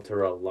 helped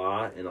her a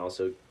lot, and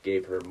also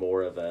gave her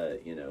more of a,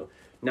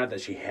 not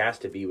that she has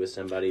to be with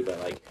somebody, but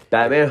like...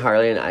 Batman,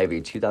 Harley, and Ivy,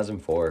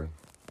 2004.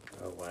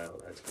 Oh, wow,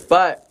 that's great.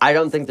 But I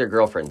don't think they're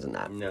girlfriends in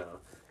that. No,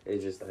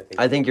 it's just,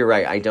 I think you're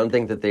right. I don't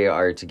think that they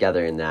are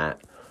together in that.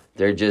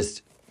 They're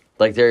just,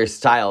 like, their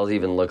styles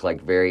even look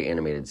like very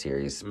animated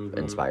series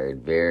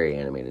inspired. Very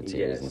animated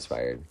series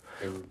inspired.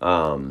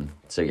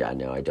 So yeah,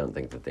 no, I don't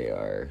think that they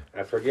are.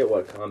 I forget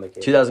what comic it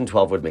is.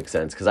 2012 would make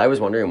sense, because I was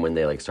wondering when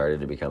they, like,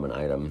 started to become an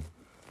item.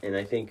 And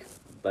I think,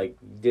 like,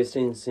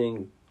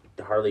 distancing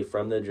Harley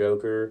from the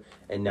Joker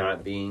and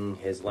not being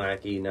his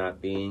lackey,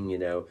 not being,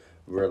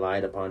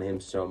 relied upon him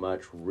so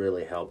much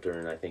really helped her,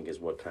 and I think is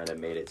what kind of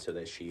made it so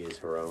that she is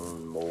her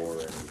own more.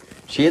 And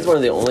she is one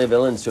of the only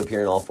villains to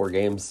appear in all 4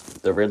 games.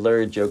 The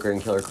Riddler, Joker,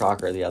 and Killer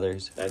Croc are the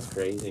others. That's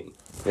crazy.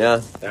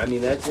 Yeah. I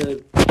mean, that's a...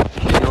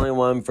 She's the only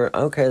one for...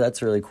 Okay,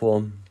 that's really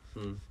cool.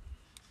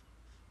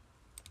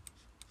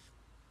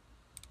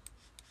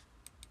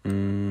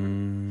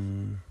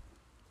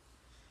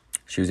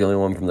 She was the only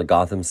one from the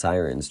Gotham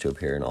Sirens to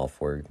appear in all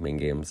 4 main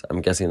games.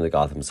 I'm guessing the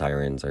Gotham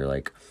Sirens are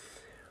like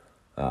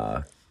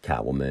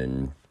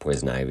Catwoman,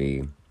 Poison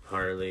Ivy,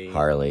 Harley,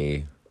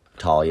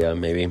 Talia,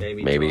 maybe.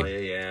 Talia,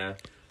 yeah.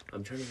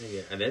 I'm trying to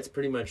think. And that's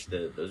pretty much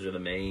those are the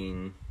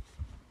main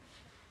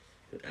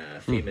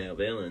female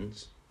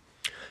villains.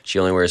 She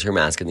only wears her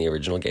mask in the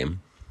original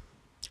game.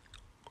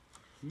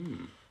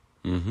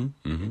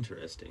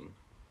 Interesting.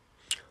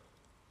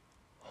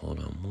 Hold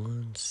on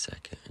 1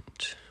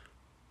 second.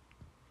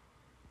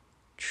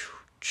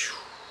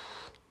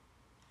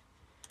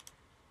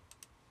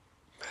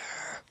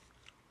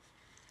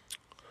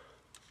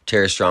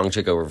 Tara Strong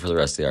took over for the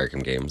rest of the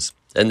Arkham games.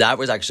 And that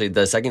was actually,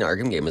 the second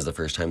Arkham game is the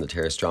first time that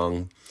Tara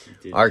Strong...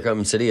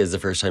 Arkham City is the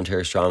first time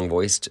Tara Strong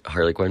voiced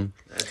Harley Quinn.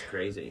 That's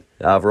crazy.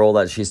 A role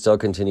that she still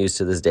continues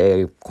to this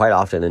day quite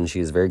often, and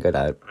she's very good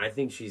at. I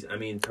think she's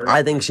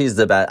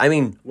the best. I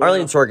mean,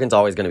 Arlene Sorkin's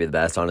always going to be the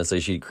best, honestly.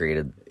 She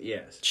created...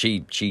 Yes.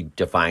 She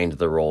defined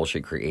the role.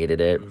 She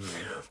created it.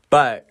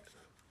 But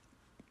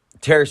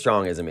Tara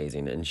Strong is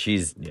amazing, and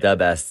she's the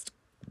best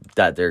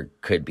that there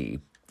could be.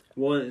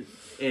 Well,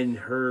 and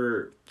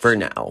her... For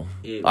now.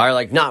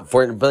 Not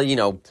for... But,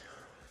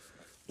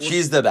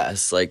 she's the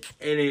best. Like...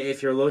 And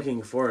if you're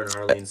looking for an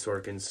Arlene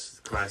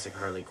Sorkin's classic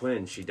Harley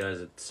Quinn, she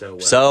does it so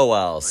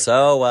well.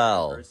 So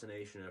well. The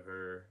impersonation of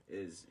her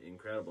is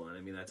incredible. And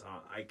I mean,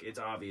 it's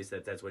obvious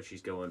that that's what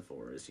she's going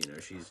for. Is,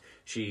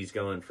 she's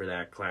going for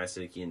that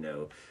classic,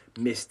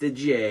 Mr.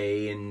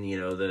 J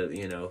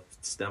and,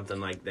 something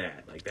like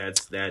that. Like,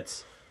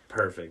 that's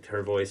perfect.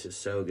 Her voice is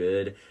so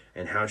good,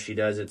 and how she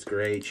does it's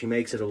great. She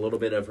makes it a little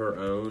bit of her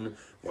own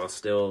while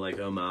still like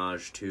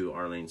homage to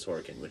Arlene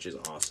Sorkin, which is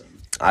awesome.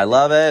 I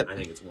love it. I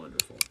think it's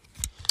wonderful.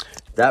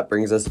 That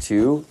brings us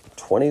to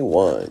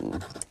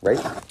 21, right?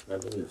 I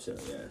believe so,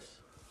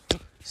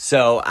 yes.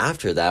 So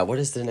after that, what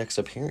is the next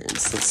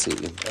appearance? Let's see.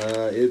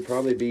 It'd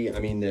probably be,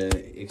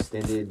 the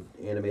extended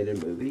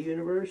animated movie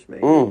universe,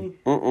 maybe?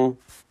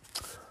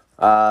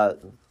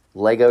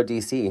 Lego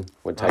DC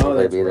would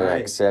technically be the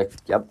next six.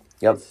 Yep.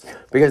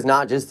 Because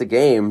not just the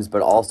games,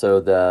 but also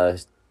the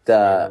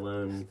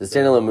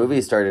standalone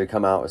movies started to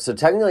come out. So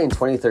technically in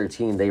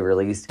 2013, they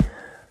released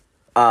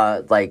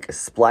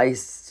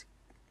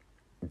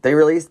They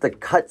released the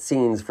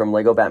cutscenes from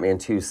Lego Batman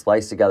 2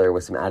 spliced together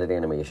with some added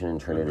animation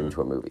and turned it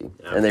into a movie.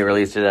 Yeah. And they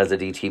released it as a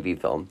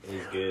DTV film.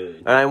 It's good.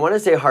 And I want to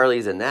say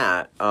Harley's in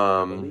that.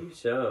 I believe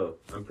so.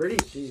 I'm pretty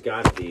sure she's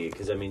got to be,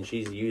 because,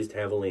 she's used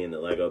heavily in the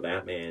Lego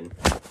Batman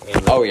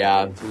and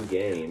Batman 2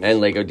 games. And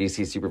Lego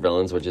DC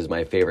Supervillains, which is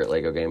my favorite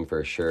Lego game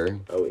for sure.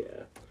 Oh,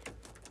 yeah.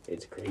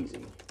 It's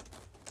crazy.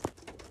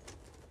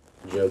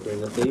 Joker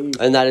and the Thief.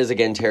 And that is,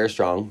 again, Tara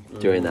Strong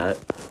doing that.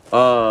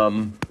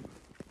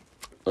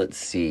 Let's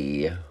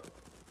see.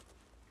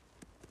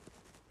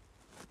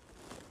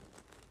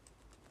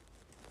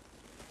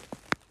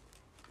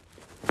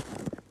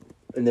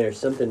 And there's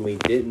something we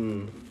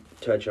didn't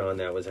touch on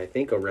that was, I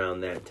think,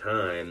 around that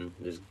time,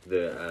 there's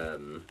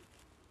the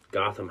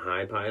Gotham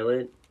High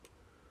pilot.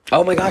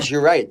 Oh my gosh,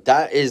 you're right.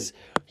 That is,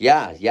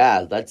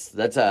 yeah. That's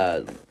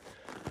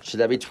should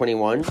that be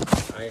 21?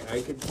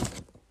 I could.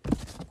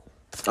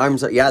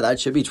 Yeah, that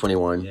should be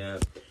 21. Yeah.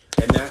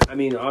 And that, I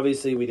mean,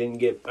 obviously we didn't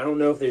get, I don't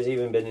know if there's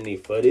even been any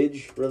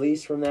footage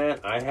released from that.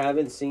 I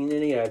haven't seen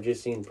any. I've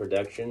just seen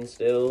production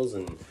stills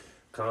and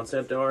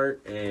concept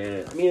art.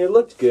 And, I mean, it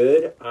looked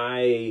good.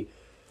 I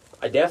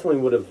definitely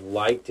would have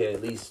liked to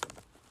at least,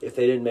 if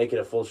they didn't make it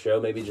a full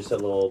show, maybe just a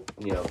little,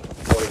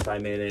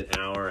 45-minute,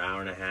 hour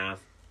and a half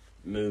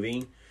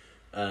movie.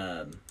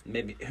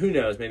 Maybe, who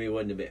knows, maybe it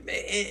wouldn't have been.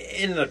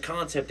 And the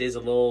concept is a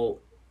little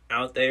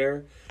out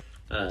there.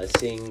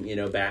 Seeing,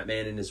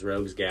 Batman and his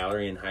rogues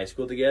gallery in high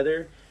school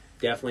together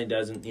definitely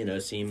doesn't,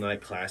 seem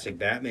like classic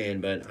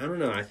Batman, but I don't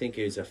know. I think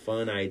it's a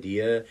fun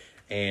idea,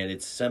 and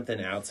it's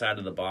something outside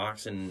of the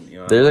box. And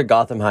there's a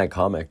Gotham High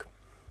comic.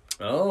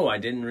 Oh, I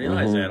didn't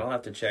realize that. I'll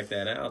have to check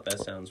that out. That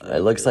sounds really It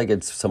looks good. like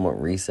it's somewhat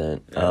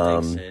recent.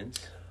 That makes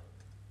sense.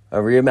 A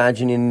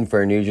reimagining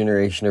for a new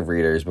generation of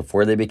readers.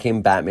 Before they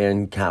became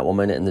Batman,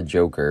 Catwoman, and the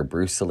Joker,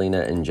 Bruce,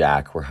 Selina, and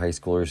Jack were high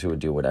schoolers who would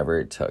do whatever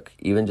it took,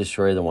 even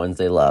destroy the ones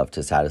they loved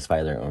to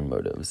satisfy their own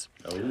motives.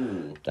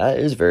 Oh. That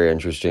is very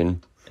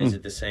interesting. Is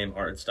it the same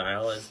art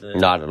style as the...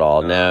 Not at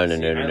all. No.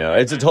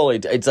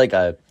 It's like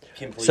a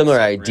similar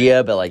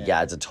idea, but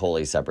it's a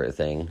totally separate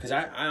thing. Because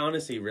I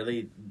honestly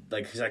really,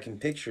 because I can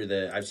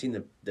picture I've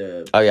seen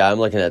the... Oh yeah, I'm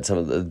looking at some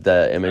of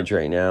the image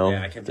right now.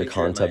 Yeah, I can the picture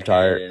concept it in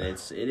my head, art.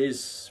 and it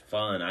is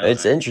fun.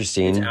 It's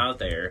interesting. It's out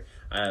there.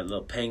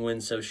 Little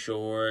Penguin's so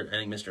short. I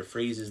think Mr.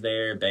 Freeze is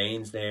there.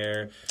 Bane's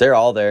there. They're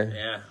all there.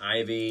 Yeah,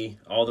 Ivy,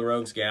 all the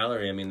Rogues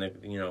Gallery. I mean,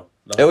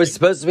 It was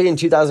supposed to be in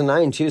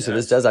 2009 too, so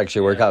this does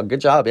actually work out.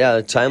 Good job.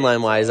 Yeah,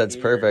 timeline wise, that's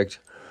perfect.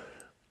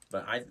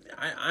 But I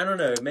don't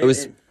know. It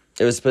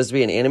was supposed to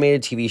be an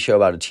animated TV show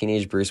about a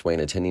teenage Bruce Wayne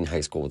attending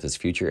high school with his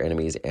future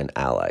enemies and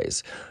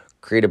allies.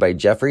 Created by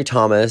Jeffrey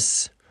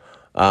Thomas.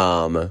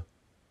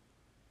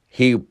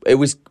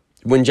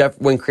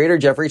 When creator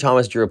Jeffrey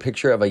Thomas drew a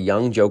picture of a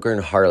young Joker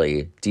and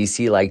Harley,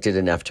 DC liked it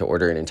enough to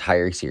order an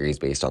entire series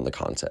based on the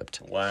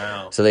concept.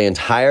 Wow. So the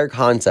entire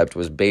concept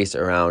was based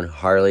around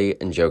Harley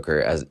and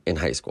Joker as in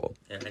high school.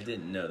 Yeah, I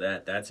didn't know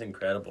that. That's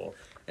incredible.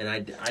 And I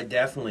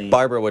definitely...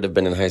 Barbara would have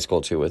been in high school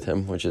too with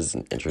him, which is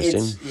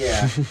interesting.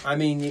 I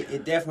mean,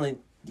 it definitely...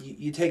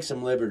 You take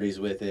some liberties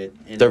with it.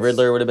 And the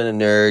Riddler would have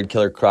been a nerd.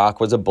 Killer Croc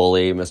was a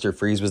bully. Mr.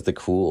 Freeze was the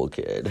cool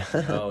kid.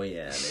 Oh,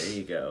 yeah. There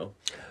you go.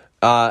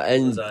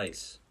 And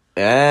ice.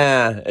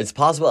 Yeah, it's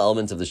possible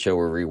elements of the show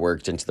were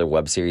reworked into the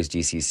web series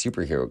DC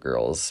Superhero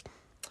Girls.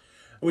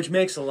 Which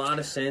makes a lot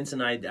of sense,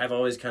 and I've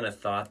always kind of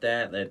thought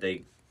that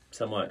they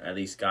somewhat at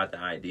least got the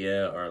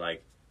idea or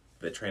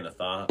the train of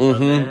thought from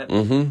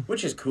that,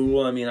 which is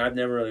cool. I mean, I've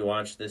never really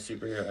watched the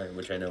superhero,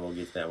 which I know we'll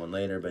get to that one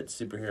later, but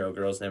Superhero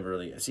Girls never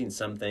really... I've seen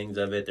some things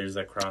of it. There's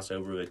that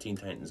crossover with Teen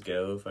Titans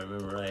Go, if I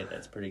remember right.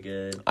 That's pretty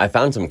good. I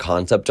found some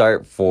concept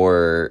art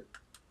for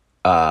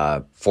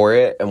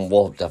it, and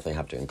we'll definitely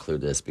have to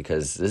include this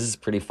because this is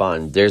pretty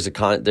fun. There's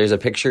a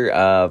picture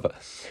of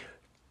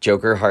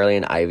Joker, Harley,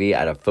 and Ivy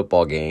at a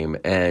football game,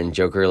 and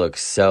Joker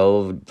looks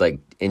so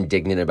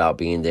indignant about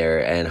being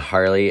there, and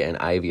Harley and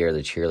Ivy are the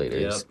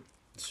cheerleaders. Yep.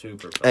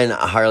 Super fun. And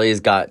Harley's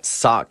got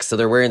socks, so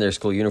they're wearing their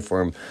school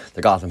uniform,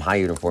 the Gotham High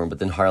uniform, but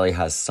then Harley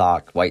has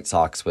white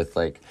socks with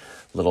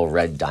little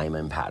red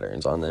diamond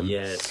patterns on them.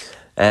 Yes.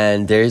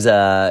 And there's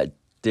a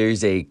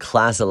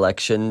class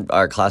election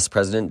or class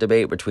president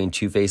debate between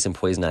Two-Face and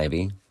Poison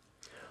Ivy.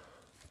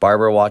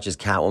 Barbara watches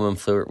Catwoman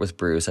flirt with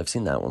Bruce. I've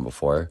seen that one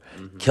before.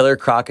 Killer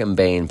Croc and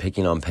Bane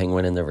picking on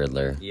Penguin and the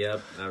Riddler.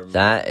 Yep. I remember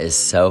that is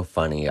so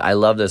funny. I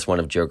love this one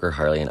of Joker,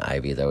 Harley, and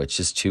Ivy, though. It's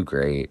just too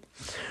great.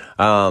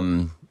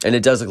 And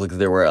it does look like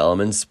there were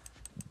elements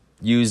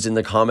used in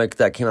the comic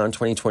that came out in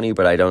 2020,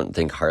 but I don't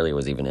think Harley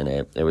was even in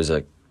it. It was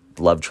a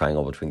love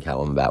triangle between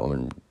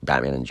Catwoman,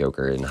 Batman, and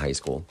Joker in high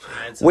school.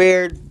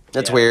 Weird.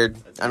 That's weird.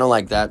 I don't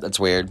like that. That's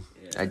weird.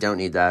 Yeah. I don't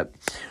need that.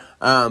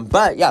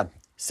 But yeah,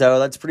 so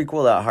that's pretty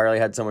cool that Harley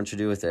had so much to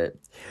do with it.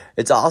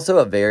 It's also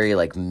a very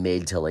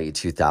mid to late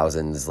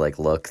 2000s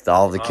look.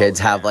 All the kids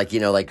have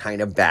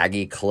kind of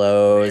baggy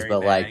clothes, very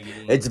but baggy.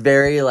 It's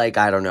very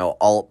I don't know,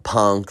 alt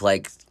punk,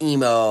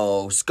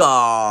 emo,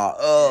 ska.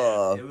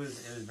 Yeah, it was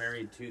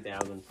very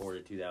 2004 to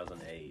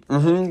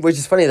 2008. Which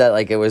is funny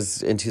that it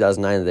was in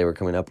 2009 that they were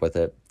coming up with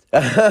it.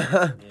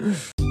 Yeah.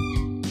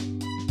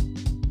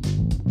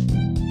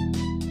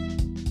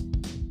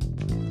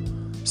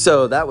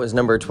 So that was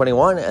number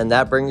 21, and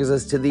that brings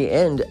us to the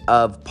end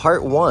of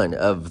part 1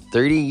 of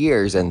 30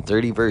 years and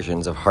 30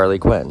 versions of Harley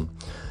Quinn.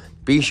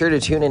 Be sure to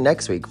tune in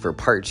next week for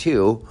part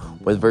 2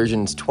 with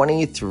versions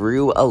 20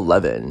 through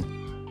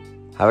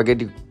 11. Have a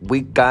good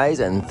week,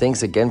 guys, and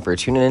thanks again for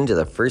tuning in to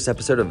the first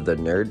episode of the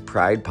Nerd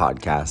Pride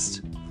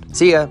podcast.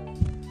 See ya!